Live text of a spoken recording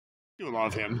You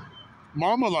love him.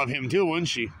 Mom would love him too, wouldn't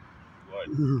she? What?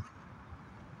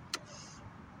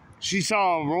 She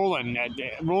saw Roland.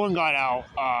 Roland got out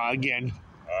again.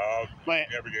 But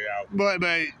never get out.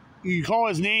 But you call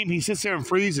his name, he sits there and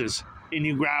freezes, and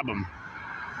you grab him.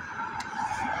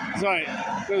 So,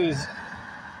 because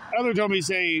other told me to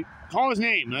say, call his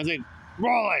name. And I was like,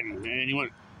 Roland. And he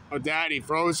went, oh, Dad, he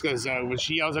froze because when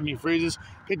she yells at me, he freezes.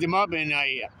 Picked him up, and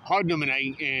I hugged him, and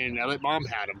I let Mom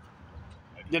pat him.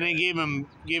 Then I gave him,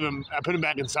 I put him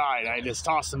back inside. I just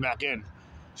tossed him back in.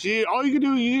 All you can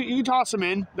do, you can toss him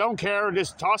in. Don't care,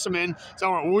 just toss him in.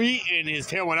 So I went, wee, and his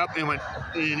tail went up, and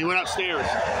he went upstairs.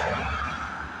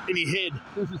 And he hid.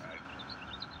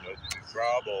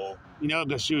 Trouble. You know,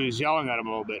 because she was yelling at him a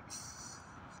little bit.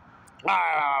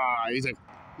 He's like,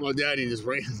 well, Daddy just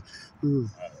ran.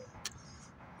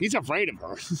 He's afraid of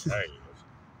her. Hey.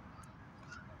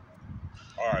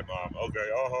 All right, Mom. Okay.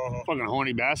 Fucking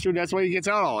horny bastard. That's why he gets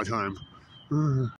out all the time.